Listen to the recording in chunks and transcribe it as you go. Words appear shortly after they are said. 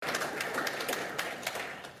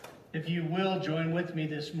If you will, join with me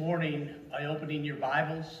this morning by opening your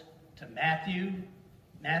Bibles to Matthew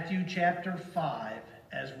chapter 5,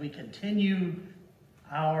 as we continue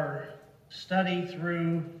our study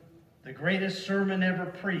through the greatest sermon ever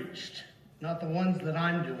preached. Not the ones that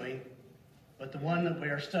I'm doing, but the one that we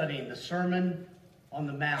are studying, the Sermon on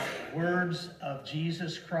the Mount, the words of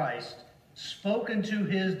Jesus Christ spoken to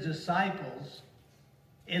his disciples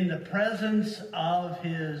in the presence of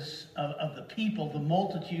the people, the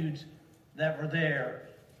multitudes that were there,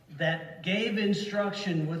 that gave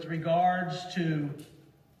instruction with regards to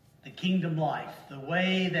the kingdom life, the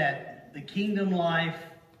way that the kingdom life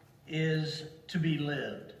is to be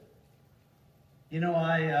lived. You know,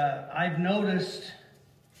 I've noticed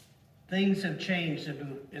things have changed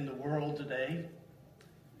in the world today.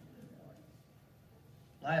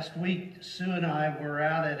 Last week, Sue and I were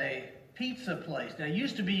out at a pizza place. Now, it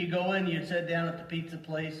used to be you go in, you'd sit down at the pizza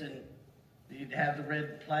place, and you'd have the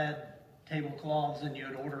red plaid tablecloths, and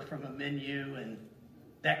you'd order from a menu and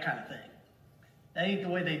that kind of thing. That ain't the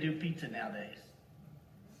way they do pizza nowadays.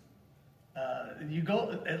 You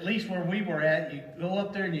go, at least where we were at, you go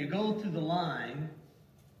up there and you go through the line,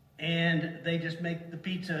 and they just make the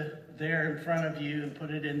pizza there in front of you and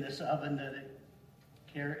put it in this oven that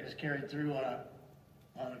is carried through on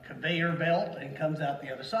a conveyor belt and comes out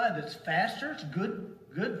the other side. That's faster. It's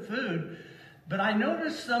good food. But I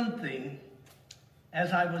noticed something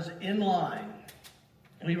as I was in line.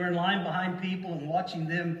 We were in line behind people and watching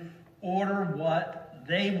them order what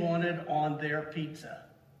they wanted on their pizza.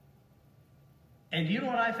 And you know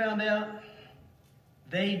what I found out?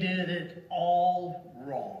 They did it all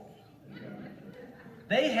wrong.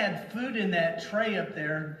 They had food in that tray up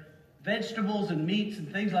there, vegetables and meats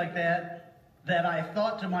and things like that I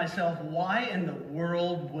thought to myself, why in the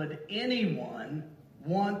world would anyone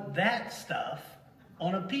want that stuff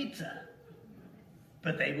on a pizza?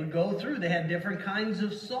 But they would go through. They had different kinds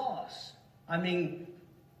of sauce. I mean,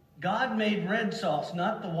 God made red sauce,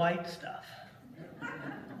 not the white stuff.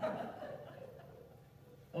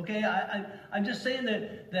 Okay, I'm just saying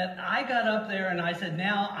that I got up there and I said,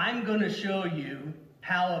 now I'm going to show you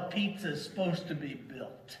how a pizza is supposed to be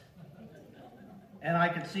built. And I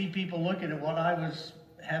could see people looking at what I was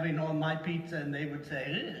having on my pizza, and they would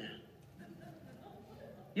say, ugh.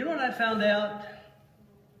 You know what I found out?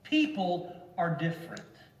 People are different.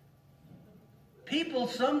 People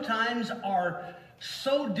sometimes are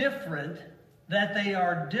so different that they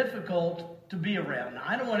are difficult to be around. Now,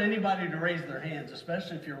 I don't want anybody to raise their hands,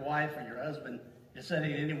 especially if your wife or your husband is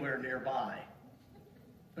sitting anywhere nearby.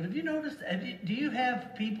 But have you noticed, do you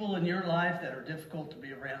have people in your life that are difficult to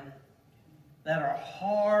be around? That are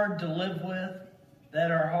hard to live with?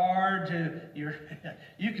 That are hard to,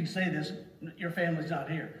 you can say this, your family's not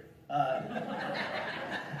here.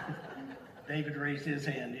 David raised his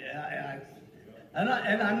hand. Yeah,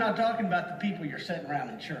 I'm not talking about the people you're sitting around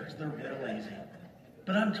in church. They're real easy.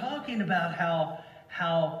 But I'm talking about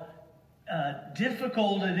how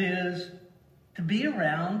difficult it is to be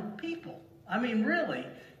around people. I mean, really.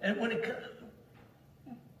 And when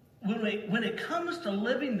it comes to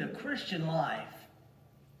living the Christian life,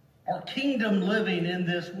 or kingdom living in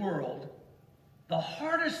this world, the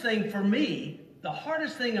hardest thing for me, the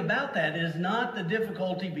hardest thing about that is not the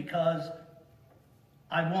difficulty because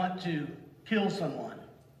I want to kill someone.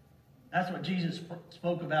 That's what Jesus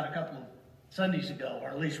spoke about a couple of Sundays ago, or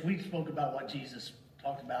at least we spoke about what Jesus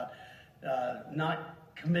talked about, not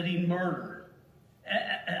committing murder.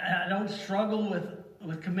 I don't struggle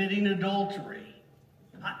with committing adultery,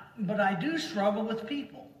 but I do struggle with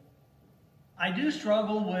people. I do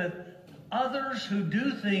struggle with others who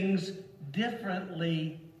do things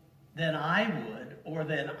differently than I would or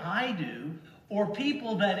than I do, or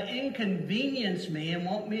people that inconvenience me and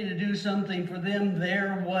want me to do something for them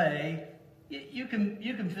their way. You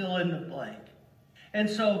can fill in the blank. And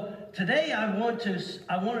so today I want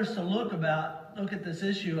us to look at this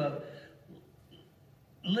issue of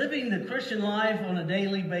living the Christian life on a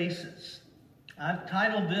daily basis. I've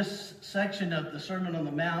titled this section of the Sermon on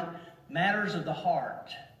the Mount, Matters of the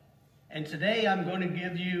Heart. And today I'm going to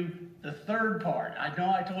give you the third part. I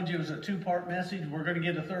know I told you it was a two-part message. We're going to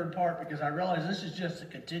get a third part because I realize this is just a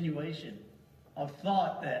continuation of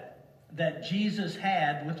thought that Jesus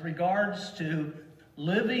had with regards to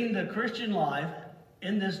living the Christian life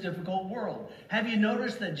in this difficult world. Have you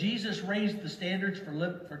noticed that Jesus raised the standards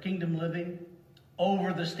for kingdom living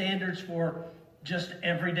over the standards for just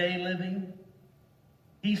everyday living?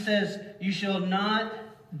 He says, you shall not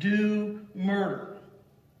do murder.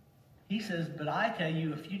 He says, but I tell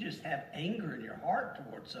you, if you just have anger in your heart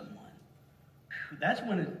towards someone, that's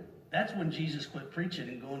when Jesus quit preaching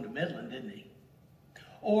and going to Midland, didn't he?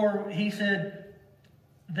 Or he said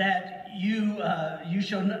that you've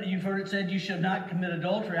heard it said you should not commit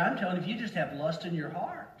adultery. I'm telling you, if you just have lust in your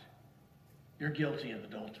heart, you're guilty of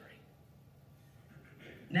adultery.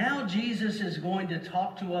 Now Jesus is going to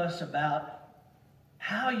talk to us about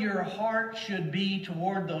how your heart should be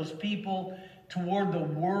toward those people, toward the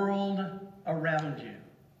world around you.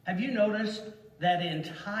 Have you noticed that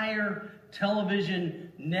entire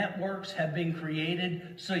television networks have been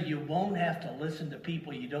created so you won't have to listen to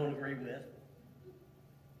people you don't agree with?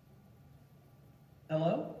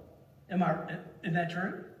 Hello? Isn't that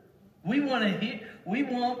true? We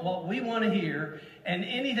want what we want to hear, and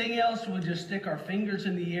anything else we'll just stick our fingers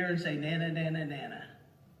in the air and say, nana, nana, nana.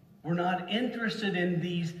 We're not interested in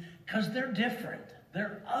these because they're different.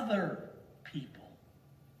 They're other people.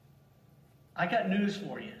 I got news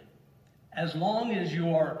for you. As long as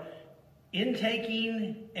you're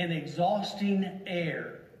intaking and exhausting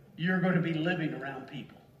air, you're going to be living around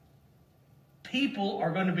people. People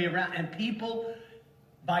are going to be around, and people,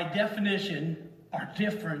 by definition, are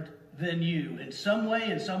different than you in some way,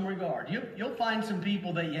 in some regard. You'll find some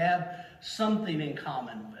people that you have something in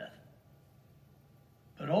common with.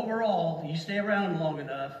 But overall, you stay around long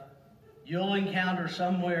enough, you'll encounter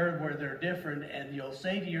somewhere where they're different, and you'll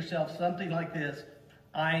say to yourself something like this: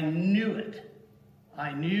 I knew it.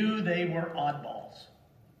 I knew they were oddballs.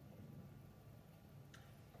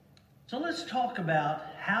 So let's talk about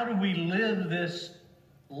how do we live this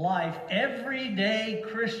life, everyday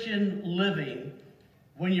Christian living,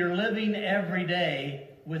 when you're living every day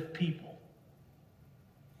with people.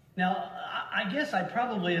 Now, I guess I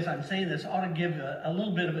probably, as I'm saying this, ought to give a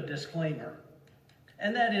little bit of a disclaimer.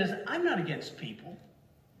 And that is, I'm not against people.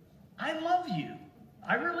 I love you.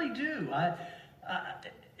 I really do.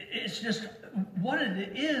 It's just, what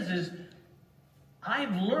it is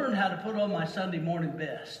I've learned how to put on my Sunday morning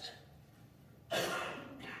best.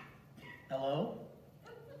 Hello?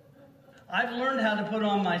 I've learned how to put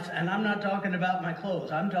on and I'm not talking about my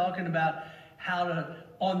clothes. I'm talking about how to,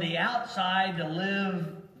 on the outside, to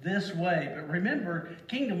live this way. But remember,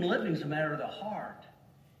 kingdom living is a matter of the heart.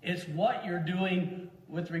 It's what you're doing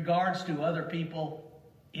with regards to other people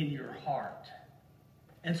in your heart.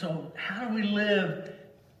 And so how do we live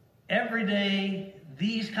every day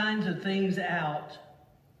these kinds of things out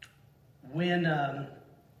when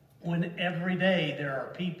every day there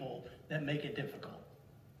are people that make it difficult?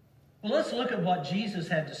 Well, let's look at what Jesus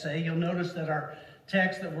had to say. You'll notice that our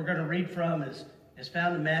text that we're going to read from is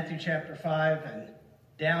found in Matthew chapter 5 and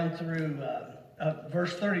down through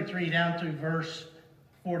verse 33 down through verse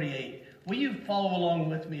 48. Will you follow along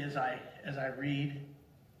with me as I read?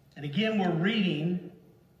 And again, we're reading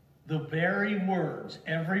the very words,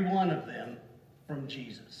 every one of them, from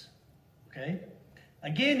Jesus. Okay?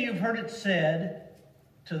 Again, you've heard it said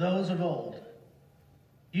to those of old,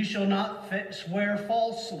 you shall not swear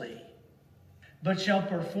falsely, but shall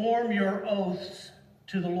perform your oaths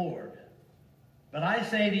to the Lord. But I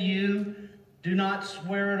say to you, do not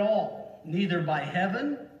swear at all, neither by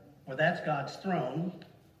heaven, for that's God's throne,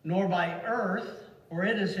 nor by earth, for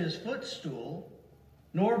it is his footstool,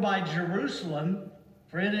 nor by Jerusalem,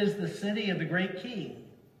 for it is the city of the great king.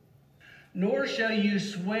 Nor shall you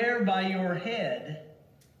swear by your head,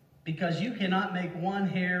 because you cannot make one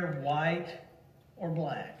hair white or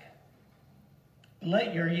black.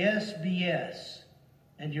 Let your yes be yes,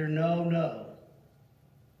 and your no, no.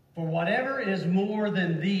 For whatever is more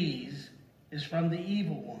than these is from the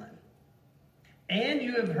evil one. And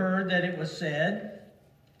you have heard that it was said,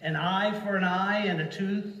 an eye for an eye and a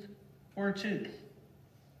tooth for a tooth.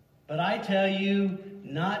 But I tell you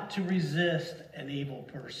not to resist an evil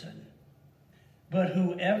person. But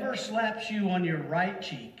whoever slaps you on your right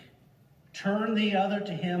cheek, turn the other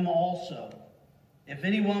to him also. If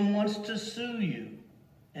anyone wants to sue you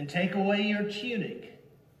and take away your tunic,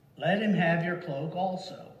 let him have your cloak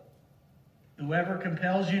also. Whoever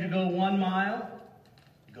compels you to go 1 mile,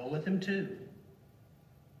 go with him 2.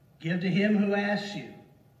 Give to him who asks you,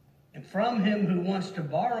 and from him who wants to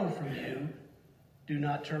borrow from you, do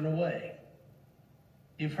not turn away.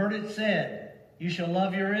 You've heard it said, you shall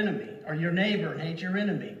love your enemy, or your neighbor, and hate your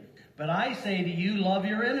enemy. But I say to you, love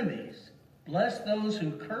your enemies. Bless those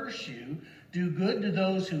who curse you, do good to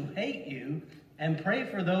those who hate you, and pray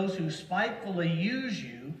for those who spitefully use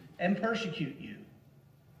you and persecute you,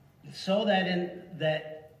 so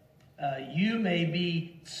that you may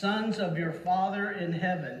be sons of your Father in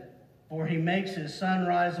heaven, for he makes his sun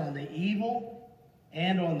rise on the evil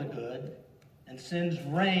and on the good, and sends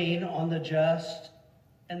rain on the just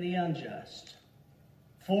and the unjust.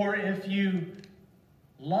 For if you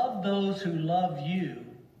love those who love you,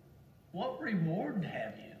 what reward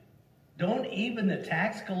have you? Don't even the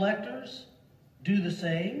tax collectors do the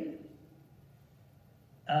same?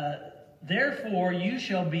 Therefore, you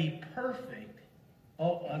shall be perfect.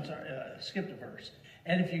 Oh, I'm sorry, skipped a verse.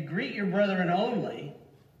 And if you greet your brethren only,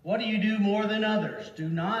 what do you do more than others? Do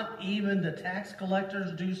not even the tax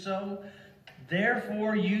collectors do so?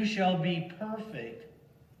 Therefore, you shall be perfect,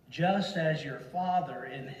 just as your Father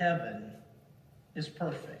in heaven is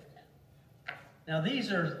perfect. Now,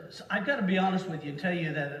 I've got to be honest with you and tell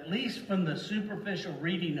you that at least from the superficial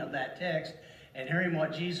reading of that text and hearing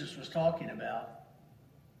what Jesus was talking about,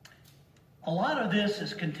 a lot of this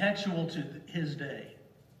is contextual to his day.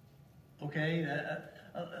 Okay?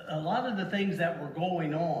 A lot of the things that were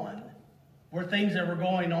going on were things that were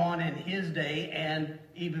going on in his day and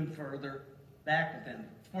even further back with him.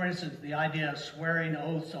 For instance, the idea of swearing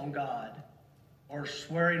oaths on God or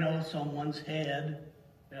swearing oaths on one's head,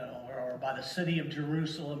 or by the city of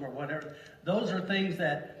Jerusalem or whatever. Those are things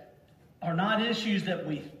that are not issues that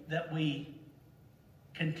we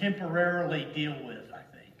contemporarily deal with, I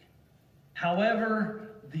think. However,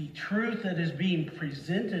 the truth that is being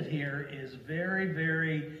presented here is very,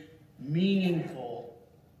 very meaningful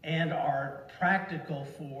and are practical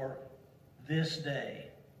for this day.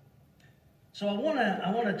 So I want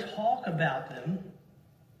to talk about them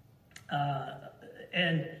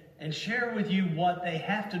and share with you what they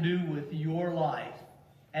have to do with your life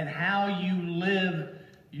and how you live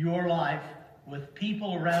your life with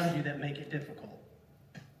people around you that make it difficult.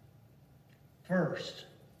 First,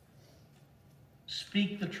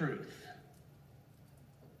 speak the truth.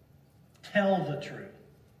 Tell the truth.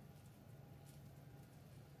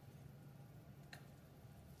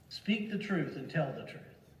 Speak the truth and tell the truth.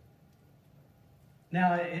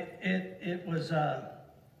 Now, it was,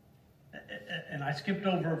 and I skipped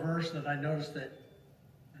over a verse that I noticed that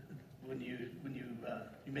when you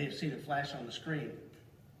may have seen it flash on the screen.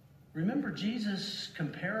 Remember Jesus'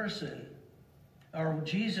 comparison, or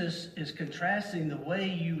Jesus is contrasting the way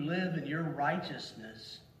you live in your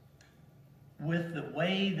righteousness with the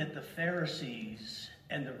way that the Pharisees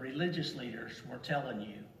and the religious leaders were telling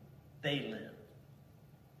you they live.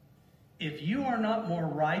 If you are not more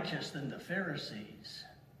righteous than the Pharisees,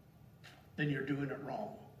 then you're doing it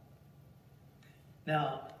wrong.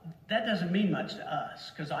 Now, that doesn't mean much to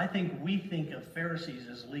us, because I think we think of Pharisees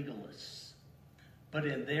as legalists. But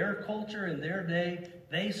in their culture, in their day,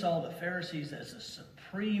 they saw the Pharisees as the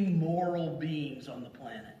supreme moral beings on the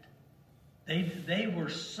planet. They were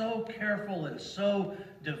so careful and so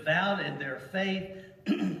devout in their faith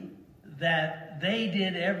that they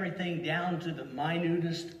did everything down to the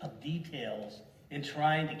minutest of details in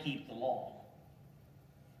trying to keep the law.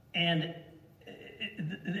 And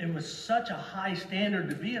it was such a high standard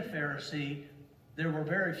to be a Pharisee, there were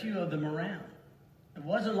very few of them around. It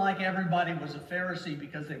wasn't like everybody was a Pharisee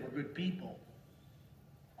because they were good people.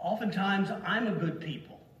 Oftentimes, I'm a good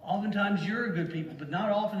people. Oftentimes, you're a good people, but not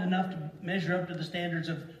often enough to measure up to the standards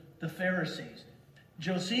of the Pharisees.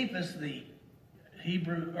 Josephus, the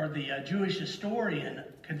Hebrew or the Jewish historian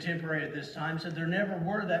contemporary at this time, said there never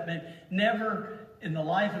were that many, never in the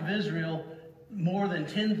life of Israel, more than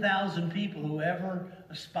 10,000 people who ever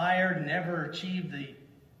aspired and ever achieved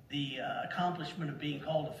the accomplishment of being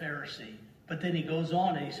called a Pharisee. But then he goes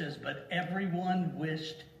on and he says, but everyone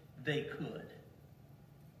wished they could.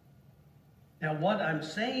 Now, what I'm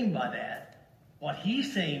saying by that, what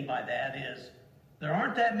he's saying by that is, there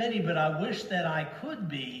aren't that many, but I wish that I could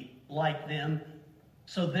be like them.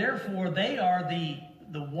 So therefore, they are the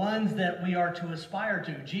ones that we are to aspire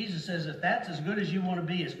to. Jesus says, if that's as good as you want to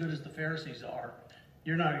be, as good as the Pharisees are,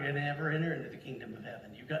 you're not going to ever enter into the kingdom of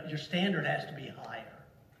heaven. Your standard has to be higher.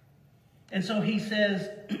 And so he says,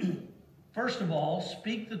 first of all,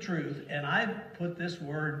 speak the truth. And I've put this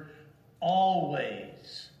word,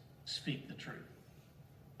 always speak the truth.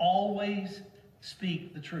 Always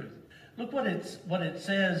speak the truth. Look what it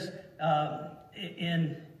says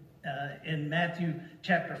in Matthew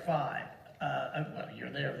chapter 5. Well, you're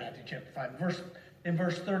there, Matthew chapter 5. In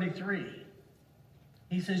verse 33,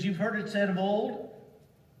 he says, you've heard it said of old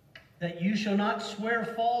that you shall not swear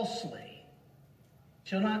falsely.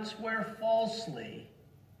 Shall not swear falsely,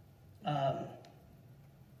 but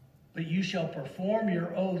you shall perform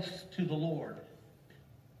your oaths to the Lord.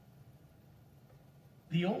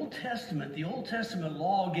 The Old Testament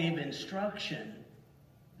law gave instruction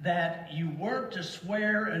that you weren't to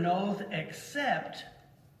swear an oath except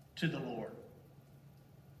to the Lord.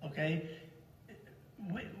 Okay?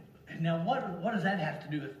 Now, what does that have to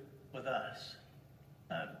do with us?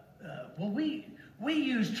 Well, we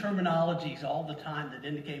use terminologies all the time that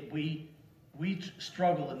indicate we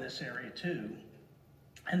struggle in this area too.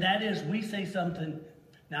 And that is, we say something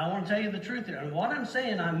Now, I want to tell you the truth here. And what I'm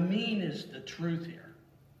saying I mean is the truth here.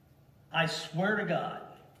 I swear to God.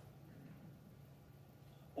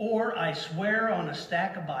 Or I swear on a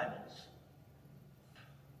stack of Bibles.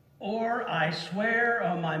 Or I swear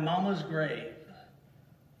on my mama's grave.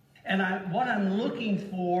 And what I'm looking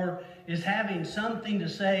for is having something to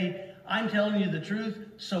say, I'm telling you the truth,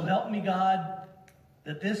 so help me God,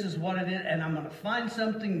 that this is what it is, and I'm going to find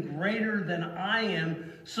something greater than I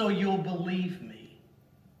am, so you'll believe me.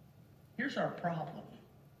 Here's our problem.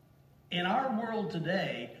 In our world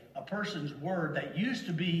today, a person's word that used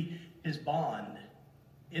to be his bond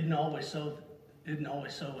isn't always so any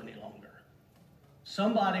longer.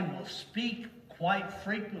 Somebody will speak quite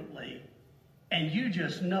frequently, and you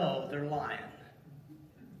just know they're lying.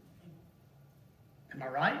 Am I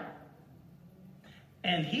right?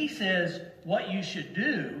 And he says what you should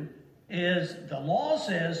do is, the law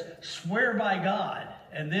says, swear by God.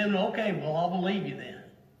 And then, okay, well, I'll believe you then.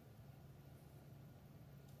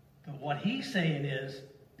 But what he's saying is,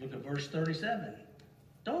 look at verse 37.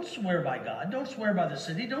 Don't swear by God. Don't swear by the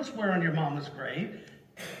city. Don't swear on your mama's grave.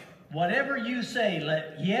 Whatever you say,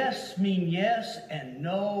 let yes mean yes and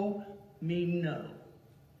no mean no.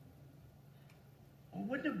 Well,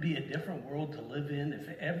 wouldn't it be a different world to live in if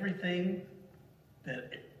everything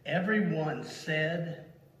that everyone said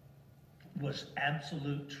was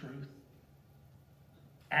absolute truth?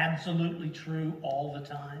 Absolutely true all the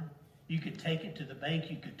time. You could take it to the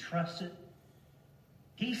bank. You could trust it.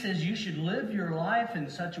 He says you should live your life in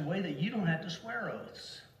such a way that you don't have to swear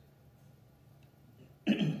oaths.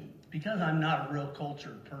 Because I'm not a real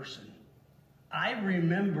cultured person, I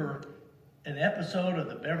remember an episode of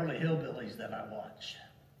the Beverly Hillbillies that I watched.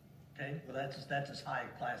 Okay, well that's as high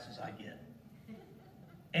a class as I get.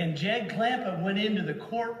 And Jed Clampett went into the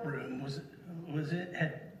courtroom. Was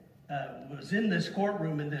in this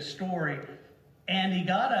courtroom in this story, and he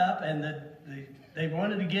got up, and they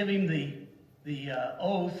wanted to give him the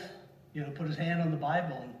oath, put his hand on the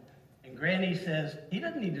Bible, and Granny says he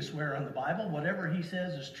doesn't need to swear on the Bible. Whatever he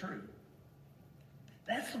says is true.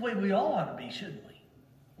 That's the way we all ought to be, shouldn't we?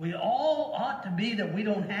 We all ought to be, that we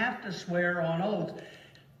don't have to swear on oaths.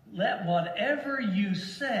 Let whatever you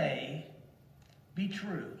say be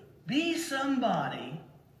true. Be somebody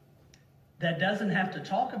that doesn't have to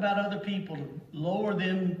talk about other people to lower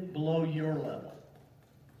them below your level.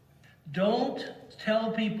 Don't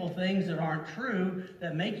tell people things that aren't true,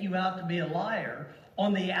 that make you out to be a liar.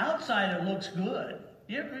 On the outside, it looks good.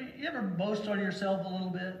 You ever boast on yourself a little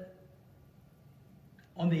bit?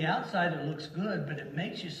 On the outside, it looks good, but it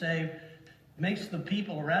makes the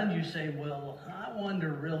people around you say, well, I wonder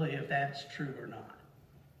really if that's true or not.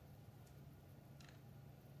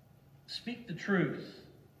 Speak the truth,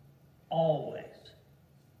 always.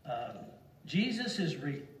 Jesus is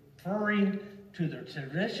referring to the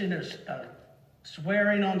tradition of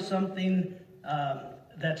swearing on something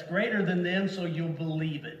that's greater than them, so you'll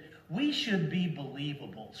believe it. We should be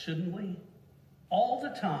believable, shouldn't we? All the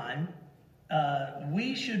time,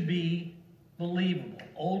 we should be believable.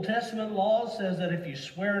 Old Testament law says that if you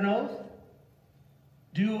swear an oath,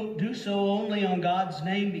 do so only on God's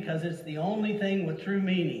name, because it's the only thing with true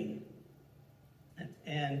meaning.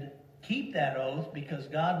 And keep that oath, because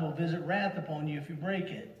God will visit wrath upon you if you break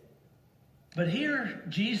it. But here,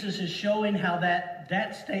 Jesus is showing how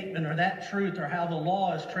that statement, or that truth, or how the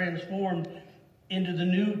law is transformed into the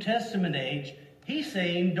New Testament age. He's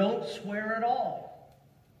saying, don't swear at all.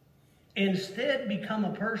 Instead, be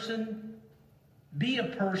a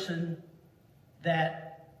person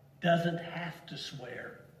that doesn't have to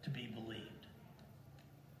swear to be believed.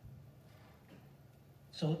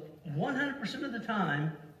 So 100% of the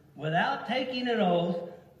time, without taking an oath,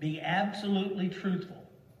 be absolutely truthful.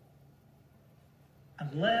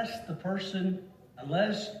 Unless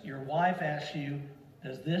your wife asks you,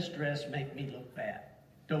 does this dress make me look bad?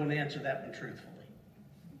 Don't answer that one truthfully.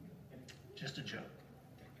 Just a joke.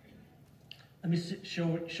 Let me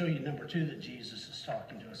show you number 2 that Jesus is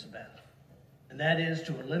talking to us about. And that is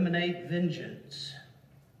to eliminate vengeance.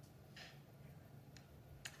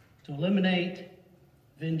 To eliminate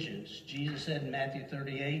vengeance. Jesus said in Matthew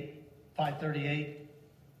 5:38,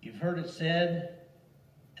 you've heard it said,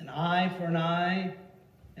 an eye for an eye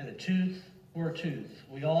and a tooth for a tooth.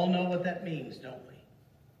 We all know what that means, don't we?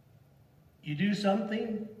 You do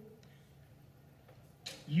something,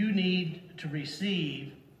 you need to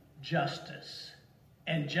receive justice.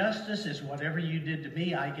 And justice is whatever you did to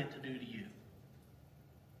me, I get to do to you.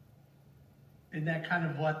 Isn't that kind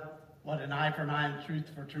of what an eye for an eye and tooth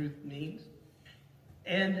for tooth means?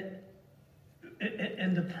 And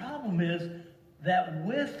the problem is that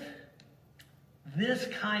with this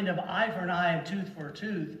kind of eye for an eye and tooth for a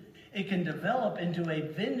tooth, it can develop into a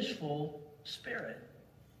vengeful spirit.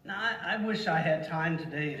 Now, I wish I had time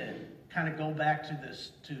today to kind of go back to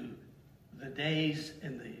the days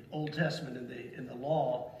in the Old Testament, in the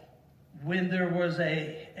law, when there was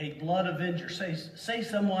a blood avenger. Say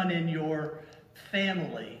someone in your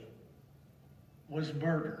family was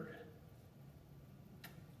murdered.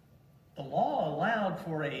 The law allowed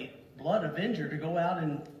for a blood avenger to go out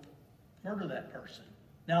and murder that person.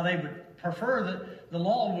 Now, they would prefer the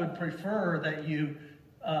law would prefer that you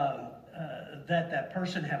that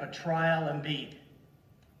person have a trial and be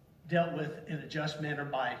dealt with in a just manner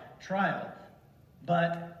by trial.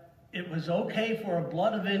 But it was okay for a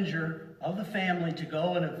blood avenger of the family to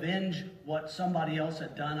go and avenge what somebody else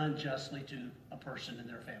had done unjustly to a person in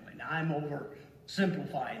their family. Now, I'm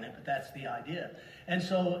oversimplifying it, but that's the idea. And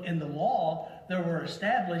so in the law, there were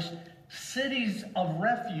established cities of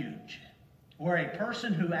refuge where a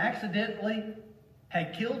person who accidentally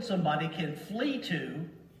had killed somebody can flee to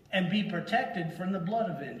and be protected from the blood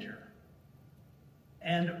avenger.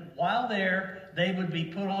 And while there, they would be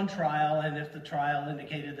put on trial, and if the trial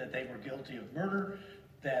indicated that they were guilty of murder,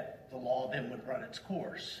 that the law then would run its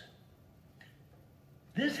course.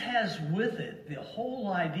 This has with it the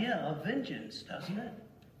whole idea of vengeance, doesn't it?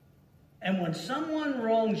 And when someone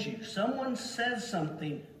wrongs you, someone says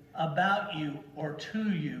something about you or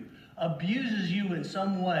to you, abuses you in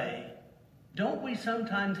some way, don't we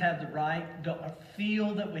sometimes have the right,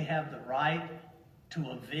 feel that we have the right to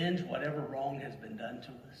avenge whatever wrong has been done to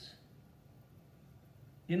us?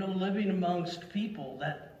 You know, living amongst people,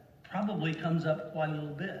 that probably comes up quite a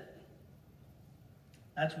little bit.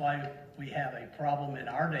 That's why we have a problem in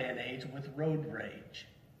our day and age with road rage.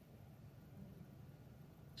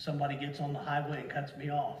 Somebody gets on the highway and cuts me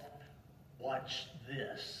off. Watch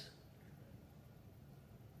this.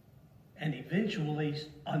 And eventually,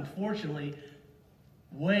 unfortunately,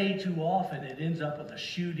 way too often it ends up with a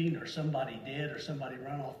shooting or somebody dead or somebody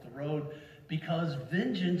run off the road, because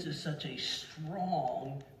vengeance is such a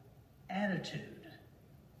strong attitude.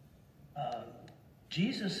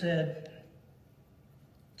 Jesus said,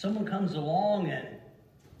 someone comes along and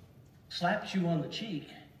slaps you on the cheek,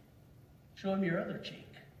 show him your other cheek.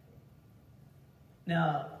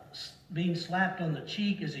 Now, being slapped on the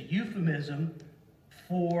cheek is a euphemism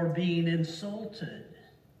for being insulted.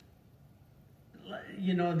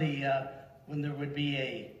 You know, when there would be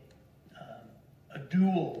a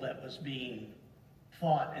duel that was being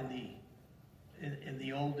fought in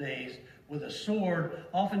the old days with a sword,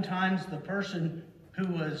 oftentimes the person who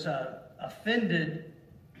was offended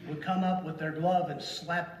would come up with their glove and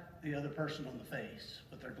slap the other person on the face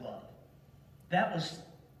with their glove. That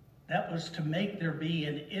was to make there be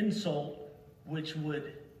an insult which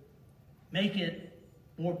would make it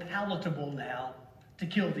more palatable now to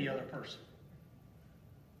kill the other person.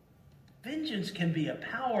 Vengeance can be a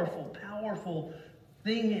powerful, powerful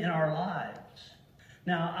thing in our lives.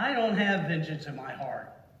 Now, I don't have vengeance in my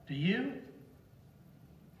heart. Do you?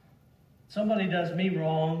 Somebody does me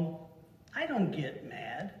wrong, I don't get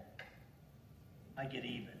mad. I get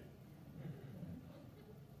even.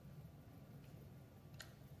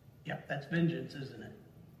 Yep, that's vengeance, isn't it?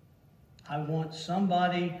 I want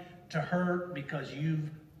somebody to hurt because you've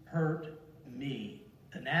hurt me.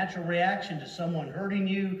 The natural reaction to someone hurting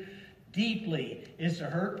you deeply is to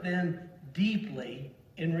hurt them deeply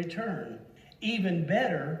in return. Even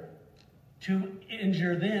better, to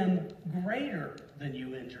injure them greater than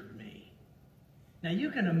you injured me. Now,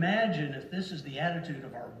 you can imagine if this is the attitude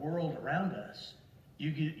of our world around us.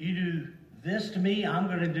 You do this to me, I'm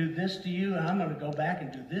going to do this to you, and I'm going to go back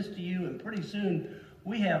and do this to you, and pretty soon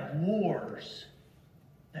we have wars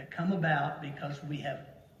that come about because we have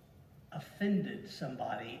offended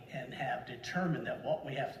somebody and have determined that what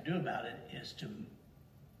we have to do about it is to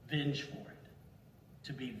venge for it,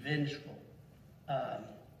 to be vengeful.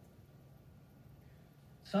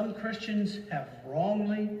 Some Christians have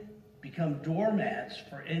wrongly become doormats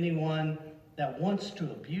for anyone that wants to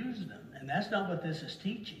abuse them, and that's not what this is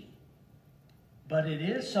teaching. But it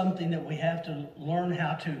is something that we have to learn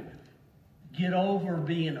how to get over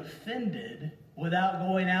being offended without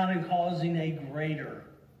going out and causing a greater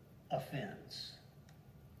offense.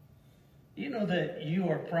 You know that you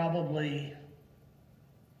are probably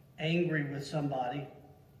angry with somebody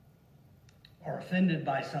or offended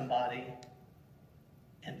by somebody,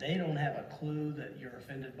 and they don't have a clue that you're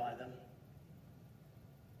offended by them.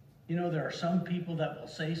 You know, there are some people that will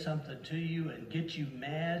say something to you and get you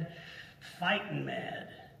mad, fighting mad,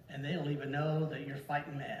 and they don't even know that you're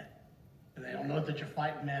fighting mad. And they don't know that you're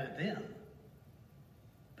fighting mad at them.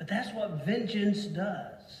 But that's what vengeance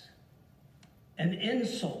does. an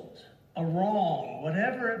insult, a wrong,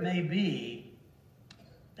 whatever it may be,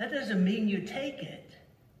 that doesn't mean you take it.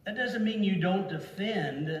 That doesn't mean you don't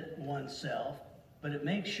defend oneself, but it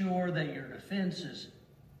makes sure that your defense is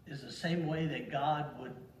the same way that God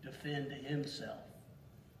would defend himself.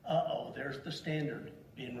 Uh-oh, there's the standard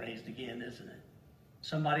being raised again, isn't it?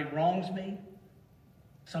 Somebody wrongs me.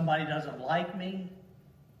 Somebody doesn't like me.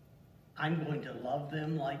 I'm going to love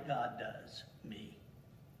them like God does me.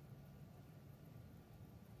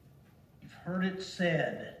 You've heard it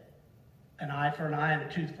said, an eye for an eye and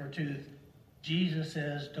a tooth for a tooth. Jesus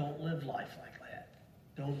says, don't live life like that.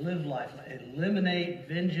 Don't live life like that. Eliminate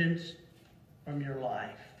vengeance from your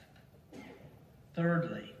life.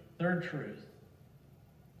 Thirdly, third truth.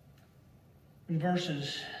 In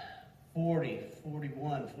verses 40,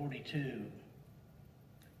 41, 42,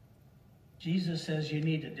 Jesus says you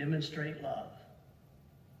need to demonstrate love.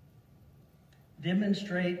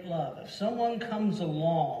 Demonstrate love. If someone comes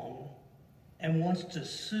along and wants to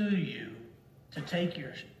sue you to take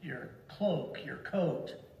your cloak, your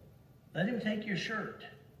coat, let him take your shirt.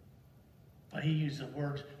 But he used the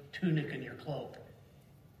words tunic and your cloak.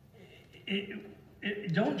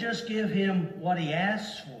 Don't just give him what he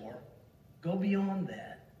asks for. Go beyond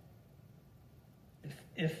that.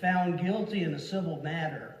 If found guilty in a civil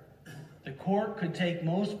matter, the court could take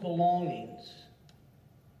most belongings,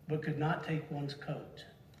 but could not take one's coat.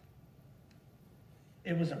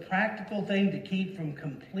 It was a practical thing to keep from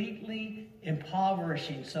completely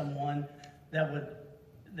impoverishing someone that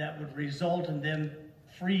would result in them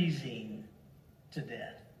freezing to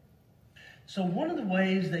death. So one of the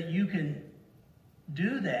ways that you can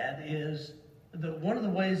do that is, one of the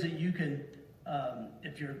ways that you can,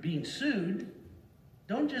 if you're being sued,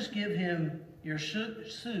 don't just give him your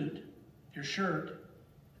suit, your shirt,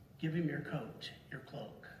 give him your coat, your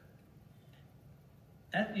cloak.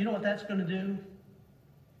 You know what that's going to do?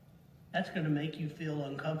 That's going to make you feel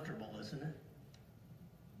uncomfortable, isn't it?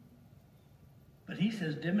 But he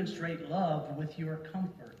says, demonstrate love with your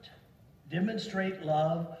comfort. Demonstrate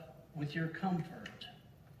love with your comfort.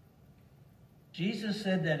 Jesus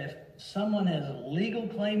said that if someone has a legal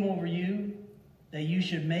claim over you, that you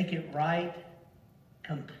should make it right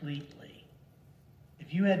completely.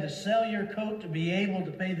 If you had to sell your coat to be able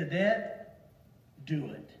to pay the debt, do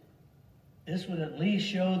it. This would at least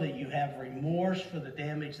show that you have remorse for the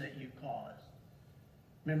damage that you caused.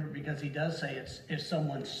 Remember, because he does say it's if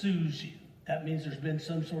someone sues you, that means there's been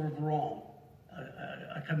some sort of wrong,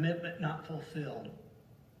 a commitment not fulfilled,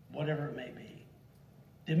 whatever it may be.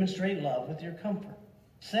 Demonstrate love with your comfort.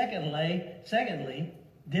 Secondly,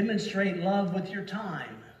 demonstrate love with your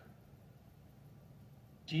time.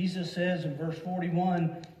 Jesus says in verse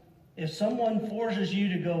 41, if someone forces you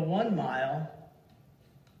to go 1 mile,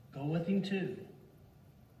 go with him 2.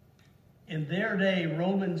 In their day,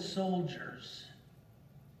 Roman soldiers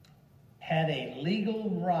had a legal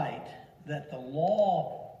right that the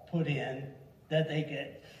law put in that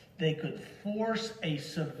they could force a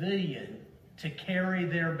civilian to carry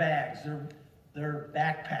their bags, their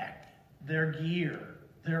backpack, their gear,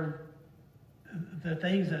 the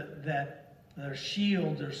things that their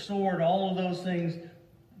shield, their sword, all of those things.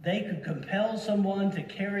 They could compel someone to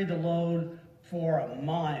carry the load for 1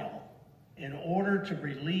 mile in order to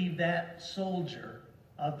relieve that soldier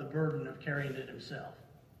of the burden of carrying it himself.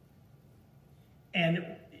 And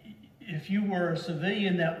if you were a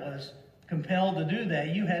civilian that was compelled to do that,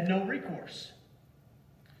 you had no recourse.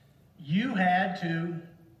 You had to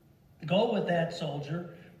go with that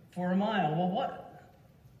soldier for 1 mile. Well,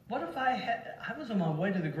 what if I was on my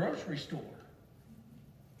way to the grocery store?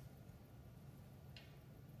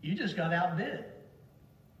 You just got outbid.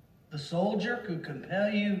 The soldier could compel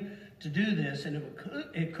you to do this, and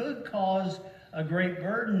it could cause a great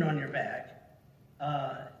burden on your back.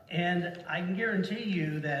 And I can guarantee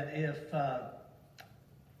you that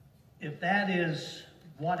if that is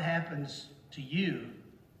what happens to you,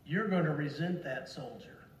 you're going to resent that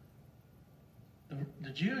soldier. The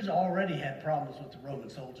Jews already had problems with the Roman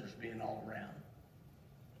soldiers being all around.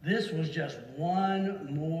 This was just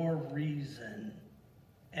one more reason,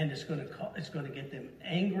 and it's going to get them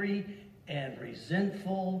angry and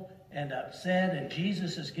resentful and upset. And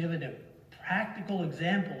Jesus has given a practical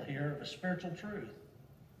example here of a spiritual truth.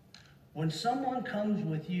 When someone comes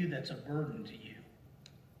with you that's a burden to you,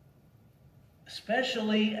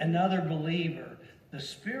 especially another believer, the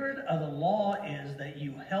spirit of the law is that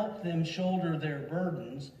you help them shoulder their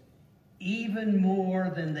burdens even more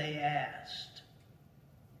than they asked.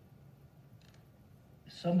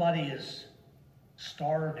 If somebody is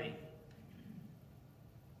starving,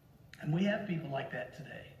 and we have people like that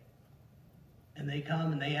today. and they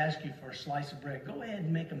come and they ask you for a slice of bread, go ahead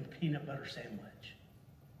and make them a peanut butter sandwich.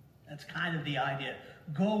 That's kind of the idea.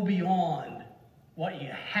 Go beyond what you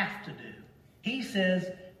have to do. He says,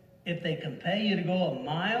 if they compel you to go a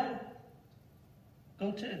mile,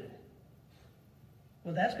 go 2.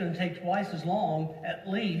 Well, that's going to take twice as long, at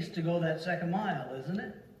least, to go that second mile, isn't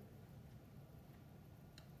it?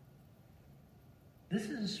 This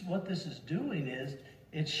is what this is doing is,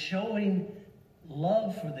 it's showing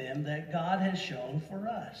love for them that God has shown for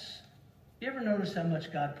us. You ever notice how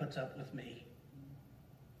much God puts up with me?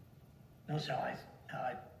 Notice how I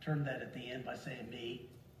turned that at the end by saying me.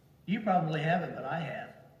 You probably haven't, but I have.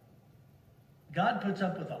 God puts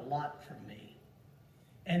up with a lot from me.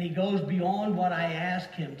 And he goes beyond what I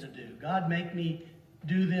ask him to do. God, make me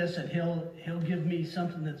do this, and he'll give me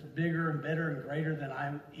something that's bigger and better and greater than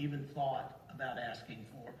I even thought about asking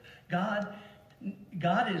for.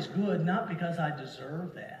 God is good not because I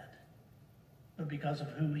deserve that, but because of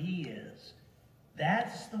who he is.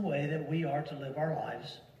 That's the way that we are to live our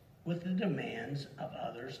lives, with the demands of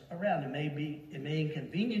others around. It may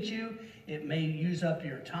inconvenience you. It may use up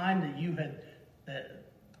your time that you had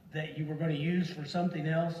that you were going to use for something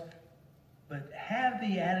else. But have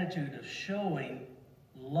the attitude of showing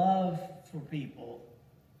love for people,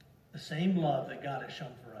 the same love that God has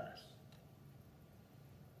shown for us.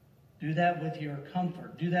 Do that with your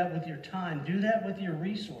comfort. Do that with your time. Do that with your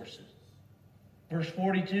resources. Verse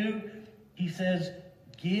 42, he says,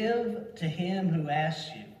 give to him who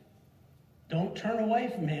asks you. Don't turn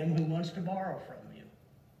away from him who wants to borrow from you.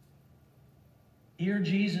 Here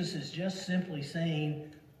Jesus is just simply saying,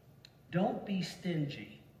 don't be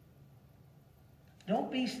stingy.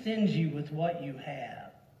 Don't be stingy with what you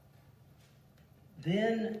have.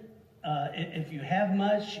 Then, if you have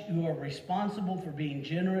much, you are responsible for being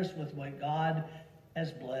generous with what God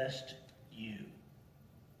has blessed you.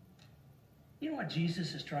 You know what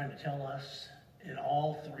Jesus is trying to tell us in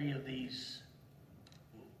all 3 of these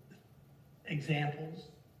examples?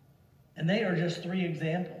 And they are just 3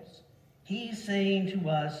 examples. He's saying to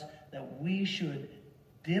us that we should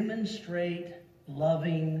demonstrate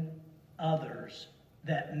loving others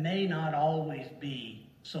that may not always be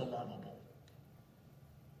so lovable.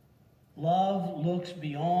 Love looks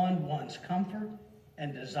beyond one's comfort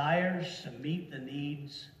and desires to meet the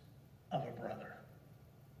needs of a brother.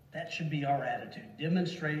 That should be our attitude.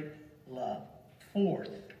 Demonstrate love.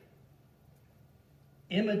 4th,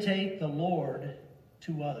 imitate the Lord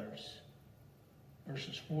to others.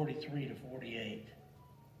 Verses 43 to 48.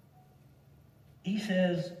 He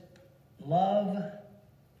says,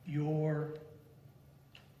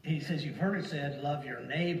 you've heard it said, love your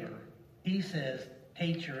neighbor. He says,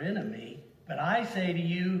 hate your enemy. But I say to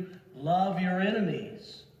you, love your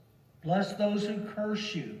enemies. Bless those who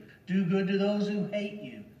curse you. Do good to those who hate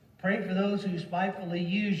you. Pray for those who spitefully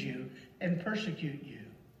use you and persecute you.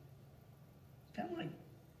 Kind of like,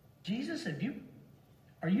 Jesus,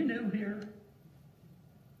 are you new here?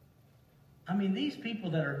 I mean, these people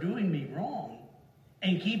that are doing me wrong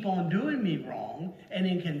and keep on doing me wrong and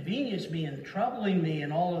inconvenience me and troubling me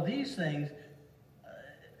and all of these things,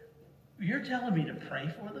 you're telling me to pray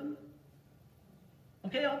for them?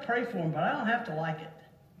 Okay, I'll pray for them, but I don't have to like it.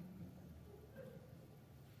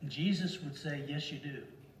 And Jesus would say, yes, you do.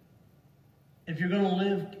 If you're going to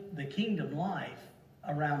live the kingdom life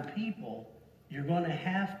around people, you're going to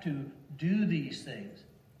have to do these things.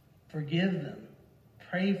 Forgive them.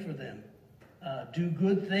 Pray for them. Do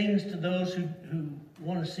good things to those who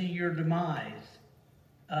want to see your demise.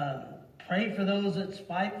 Pray for those that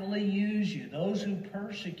spitefully use you, those who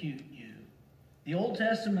persecute you. The Old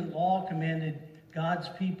Testament law commanded God's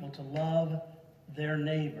people to love their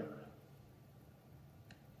neighbor.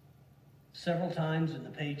 Several times in the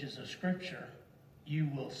pages of Scripture, you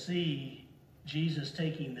will see Jesus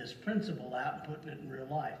taking this principle out and putting it in real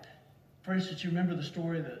life. For instance, you remember the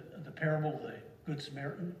story of the parable of the Good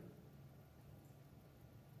Samaritan?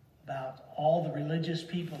 About all the religious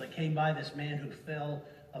people that came by this man who fell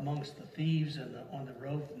amongst the thieves on the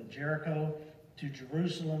road from Jericho to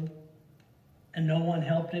Jerusalem. And no one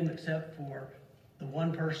helped him except for the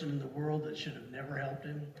one person in the world that should have never helped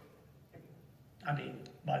him. I mean,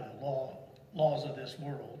 by the laws of this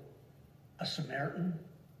world. A Samaritan.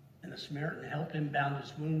 And the Samaritan helped him, bound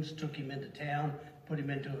his wounds, took him into town, put him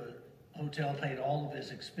into a hotel, paid all of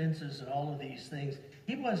his expenses and all of these things.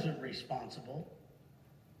 He wasn't responsible.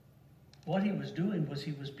 What he was doing was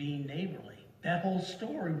he was being neighborly. That whole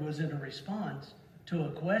story was in a response to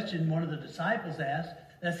a question one of the disciples asked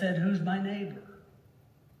that said, who's my neighbor?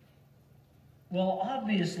 Well,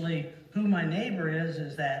 obviously, who my neighbor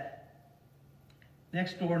is that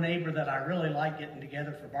next door neighbor that I really like getting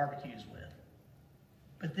together for barbecues with.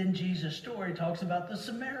 But then Jesus' story talks about the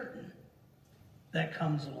Samaritan that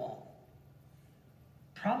comes along.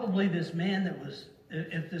 Probably this man that was,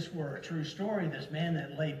 if this were a true story, this man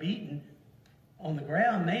that lay beaten on the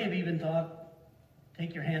ground may have even thought,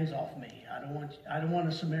 take your hands off me. I don't want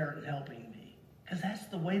a Samaritan helping me. Because that's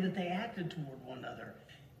the way that they acted toward one another.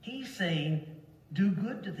 He's saying, do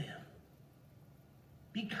good to them.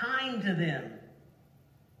 Be kind to them.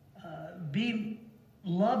 Be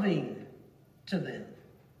loving to them.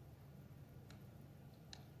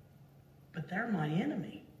 But they're my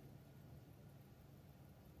enemy.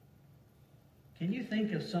 Can you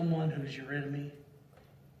think of someone who's your enemy?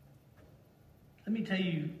 Let me tell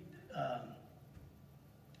you,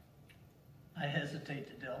 I hesitate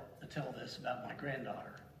to tell this about my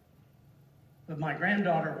granddaughter. But my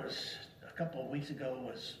granddaughter was, a couple of weeks ago,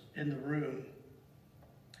 was in the room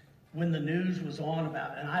when the news was on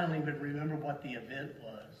about, and I don't even remember what the event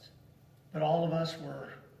was, but all of us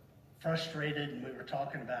were frustrated, and we were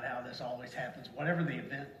talking about how this always happens, whatever the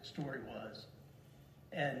event story was.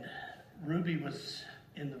 And Ruby was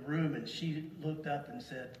in the room, and she looked up and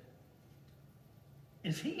said,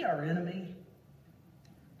 is he our enemy?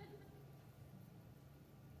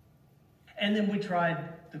 And then we tried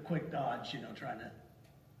the quick dodge, trying to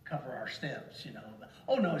cover our steps,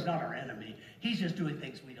 Oh, no, he's not our enemy. He's just doing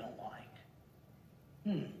things we don't like.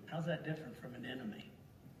 How's that different from an enemy?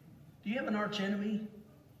 Do you have an arch enemy?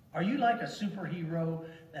 Are you like a superhero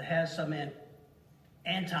that has some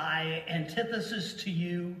antithesis to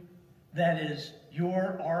you that is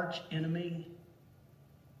your arch enemy?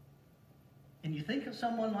 And you think of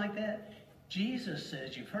someone like that? Jesus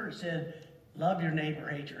says, you've heard it said, love your neighbor,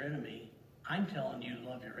 hate your enemy. I'm telling you,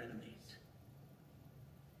 love your enemies.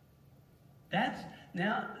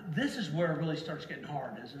 Now, this is where it really starts getting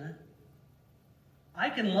hard, isn't it? I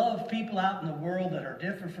can love people out in the world that are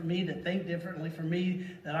different from me, that think differently from me,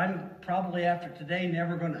 that I'm probably after today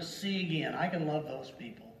never going to see again. I can love those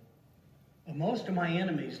people. But most of my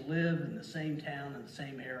enemies live in the same town, in the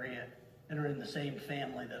same area, and are in the same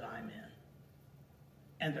family that I'm in.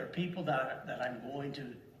 And they're people that I'm going to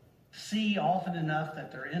see often enough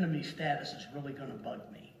that their enemy status is really going to bug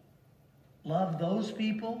me. Love those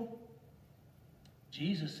people?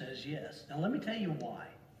 Jesus says yes. Now let me tell you why.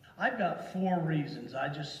 I've got 4 reasons I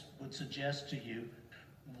just would suggest to you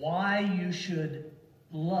why you should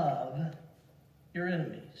love your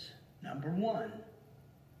enemies. Number 1,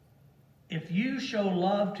 if you show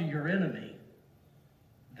love to your enemy,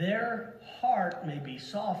 their heart may be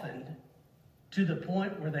softened to the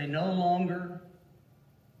point where they no longer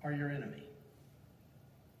are your enemy.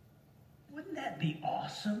 Wouldn't that be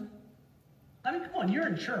awesome? I mean, come on, you're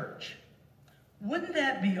in church. Wouldn't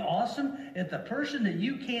that be awesome if the person that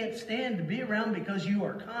you can't stand to be around because you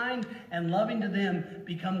are kind and loving to them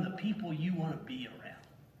become the people you want to be around?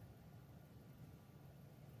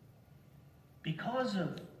 Because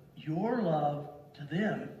of your love to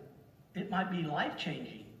them, it might be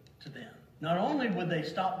life-changing to them. Not only would they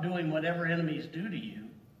stop doing whatever enemies do to you,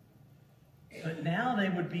 but now they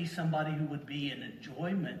would be somebody who would be an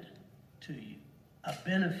enjoyment to you, a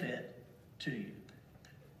benefit to you.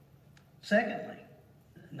 Secondly,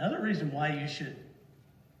 another reason why you should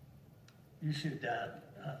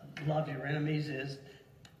love your enemies is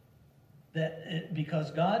that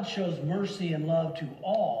because God shows mercy and love to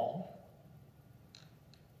all,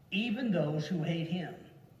 even those who hate him.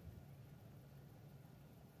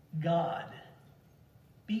 God,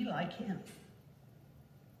 be like him.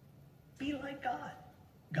 Be like God.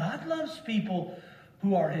 God loves people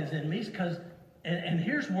who are his enemies because, and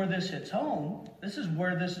here's where this hits home. This is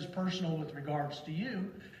where this is personal with regards to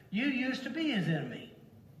you. You used to be his enemy,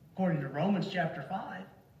 according to Romans chapter 5.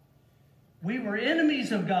 We were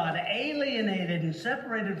enemies of God, alienated and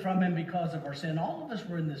separated from him because of our sin. All of us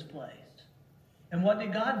were in this place. And what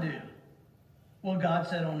did God do? Well, God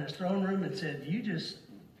sat on his throne room and said, you just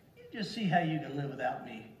see how you can live without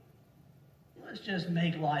me. Let's just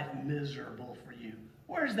make life miserable for you.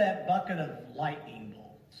 Where's that bucket of lightning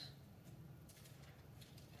bolts?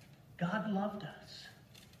 God loved us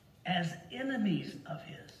as enemies of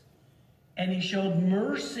his. And he showed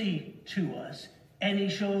mercy to us. And he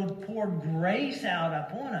poured grace out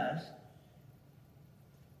upon us.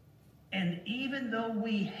 And even though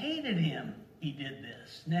we hated him, he did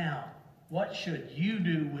this. Now, what should you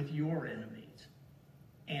do with your enemies?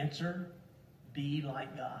 Answer, be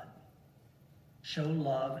like God. Show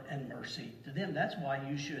love and mercy to them. That's why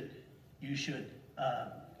you should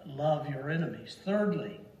love your enemies.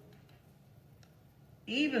 Thirdly,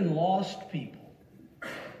 even lost people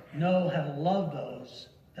know how to love those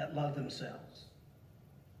that love themselves.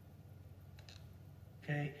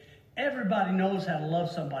 Okay? Everybody knows how to love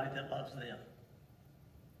somebody that loves them.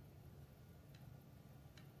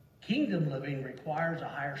 Kingdom living requires a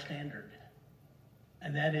higher standard.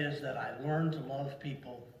 And that is that I learn to love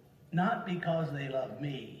people not because they love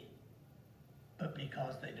me, but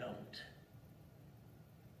because they don't.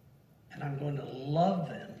 And I'm going to love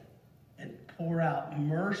them and pour out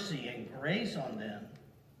mercy and grace on them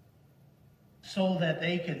so that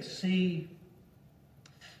they can see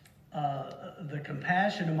the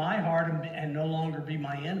compassion of my heart and no longer be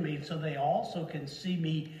my enemy, so they also can see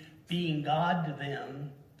me being God to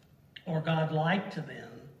them or God-like to them,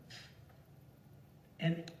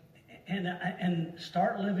 and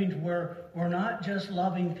start living to where we're not just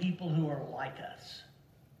loving people who are like us.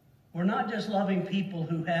 We're not just loving people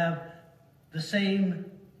who have the same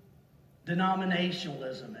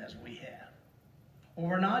denominationalism as we have. Or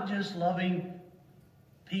we're not just loving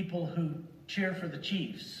people who cheer for the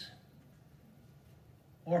Chiefs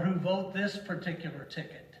or who vote this particular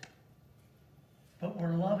ticket. But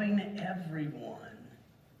we're loving everyone,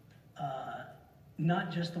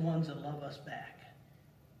 not just the ones that love us back.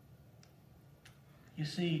 You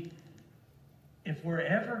see, if we're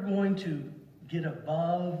ever going to get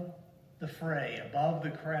above the fray, above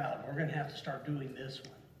the crowd, we're going to have to start doing this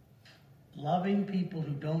one. Loving people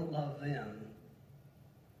who don't love them,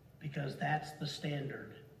 because that's the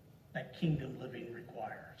standard that kingdom living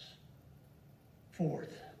requires.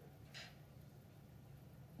 Fourth,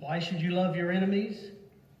 why should you love your enemies?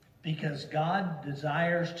 Because God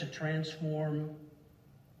desires to transform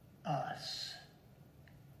us.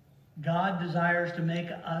 God desires to make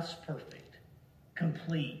us perfect,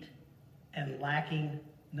 complete, and lacking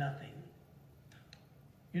nothing.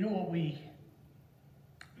 You know what we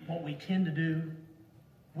tend to do?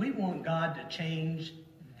 We want God to change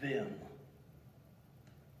them.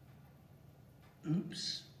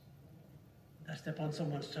 Oops. Did I step on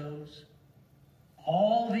someone's toes?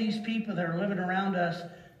 All these people that are living around us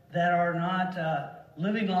that are not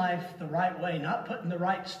living life the right way, not putting the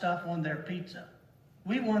right stuff on their pizza.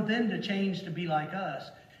 We want them to change to be like us.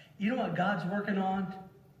 You know what God's working on?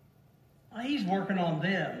 Well, He's working on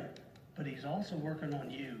them, but He's also working on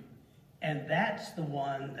you. And that's the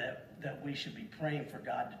one that we should be praying for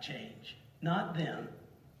God to change. Not them,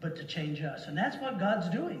 but to change us. And that's what God's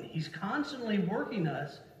doing. He's constantly working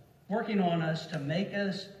on us to make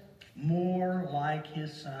us more like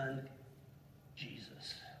His Son,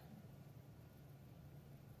 Jesus.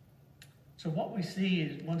 So what we see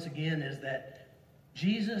is, once again, is that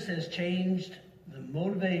Jesus has changed the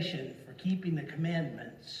motivation for keeping the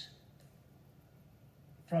commandments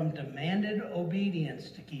from demanded obedience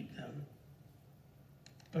to keep them,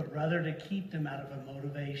 but rather to keep them out of a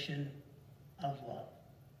motivation of love.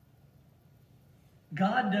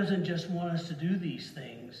 God doesn't just want us to do these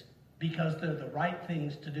things because they're the right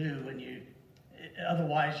things to do, and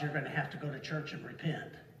otherwise you're going to have to go to church and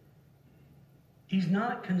repent. He's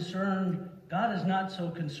not concerned, God is not so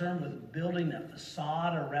concerned with building a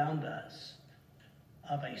facade around us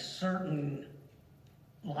of a certain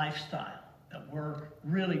lifestyle, that we're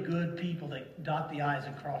really good people that dot the I's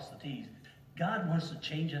and cross the T's. God wants to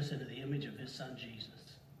change us into the image of His Son,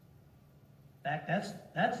 Jesus. In fact,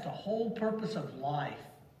 that's the whole purpose of life.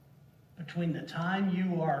 Between the time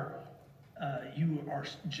you are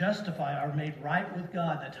justified, are made right with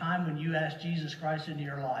God, the time when you ask Jesus Christ into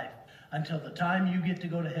your life, until the time you get to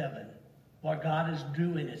go to heaven, what God is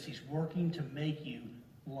doing is He's working to make you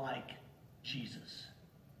like Jesus.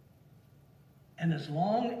 And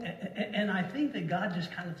and I think that God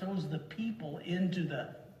just kind of throws the people into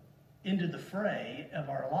the fray of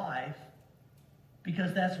our life,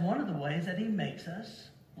 because that's one of the ways that He makes us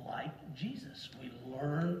like Jesus. We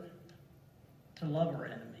learn to love our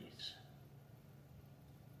enemies.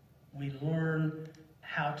 We learn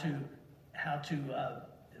how to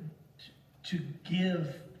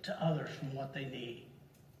give to others from what they need,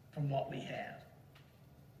 from what we have.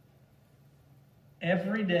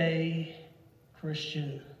 Everyday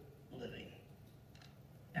Christian living.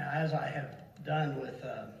 Now, as I have done with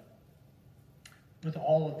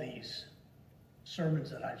all of these sermons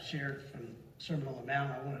that I've shared from Sermon on the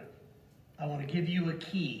Mount, I want to give you a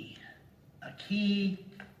key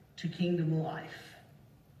to kingdom life.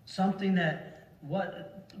 Something that,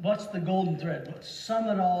 what's the golden thread? Let's sum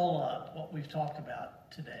it all up, what we've talked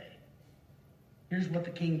about today. Here's what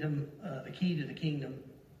the key to the kingdom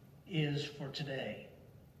is for today.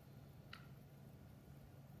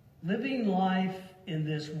 Living life in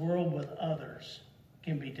this world with others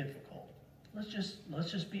can be difficult. Let's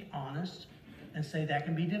just be honest and say that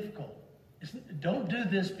can be difficult. Don't do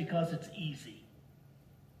this because it's easy.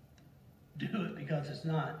 Do it because it's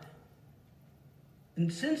not.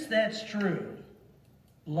 And since that's true,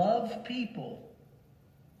 love people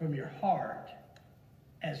from your heart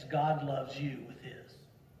as God loves you with his.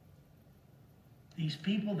 These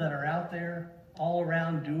people that are out there all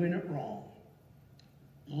around doing it wrong,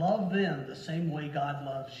 love them the same way God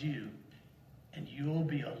loves you, and you'll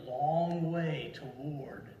be a long way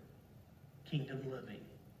toward kingdom living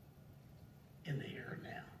in the here and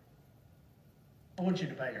now. I want you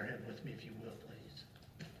to bow your head with me, if you will, please.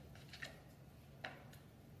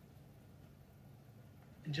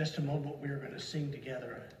 In just a moment, we're going to sing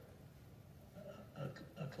together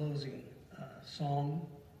a closing song.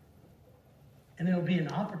 And it'll be an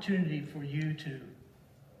opportunity for you to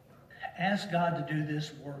ask God to do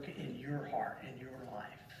this work in your heart, in your life.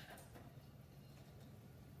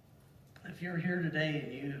 If you're here today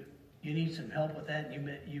and you need some help with that,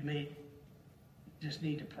 and you may just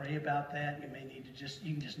need to pray about that. You may need to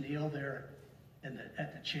you can just kneel there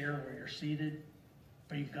at the chair where you're seated,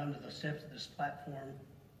 or you can come to the steps of this platform.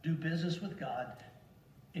 Do business with God.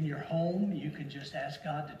 In your home, you can just ask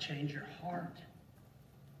God to change your heart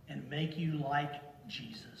and make you like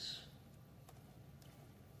Jesus.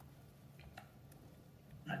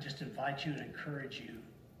 I just invite you and encourage you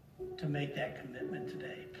to make that commitment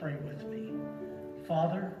today. Pray with me.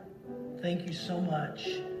 Father, thank you so much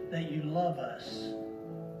that you love us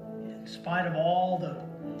in spite of all the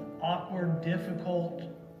awkward, difficult,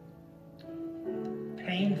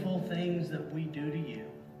 painful things that we do to you.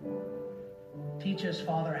 Teach us,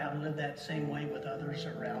 Father, how to live that same way with others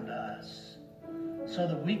around us so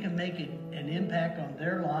that we can make an impact on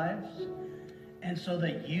their lives and so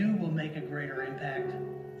that you will make a greater impact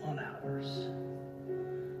on ours.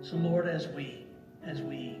 So, Lord, as we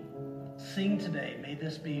sing today, may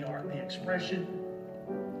this be the expression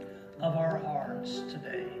of our hearts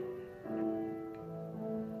today.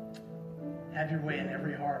 Have your way in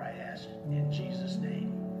every heart, I ask, in Jesus'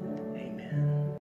 name.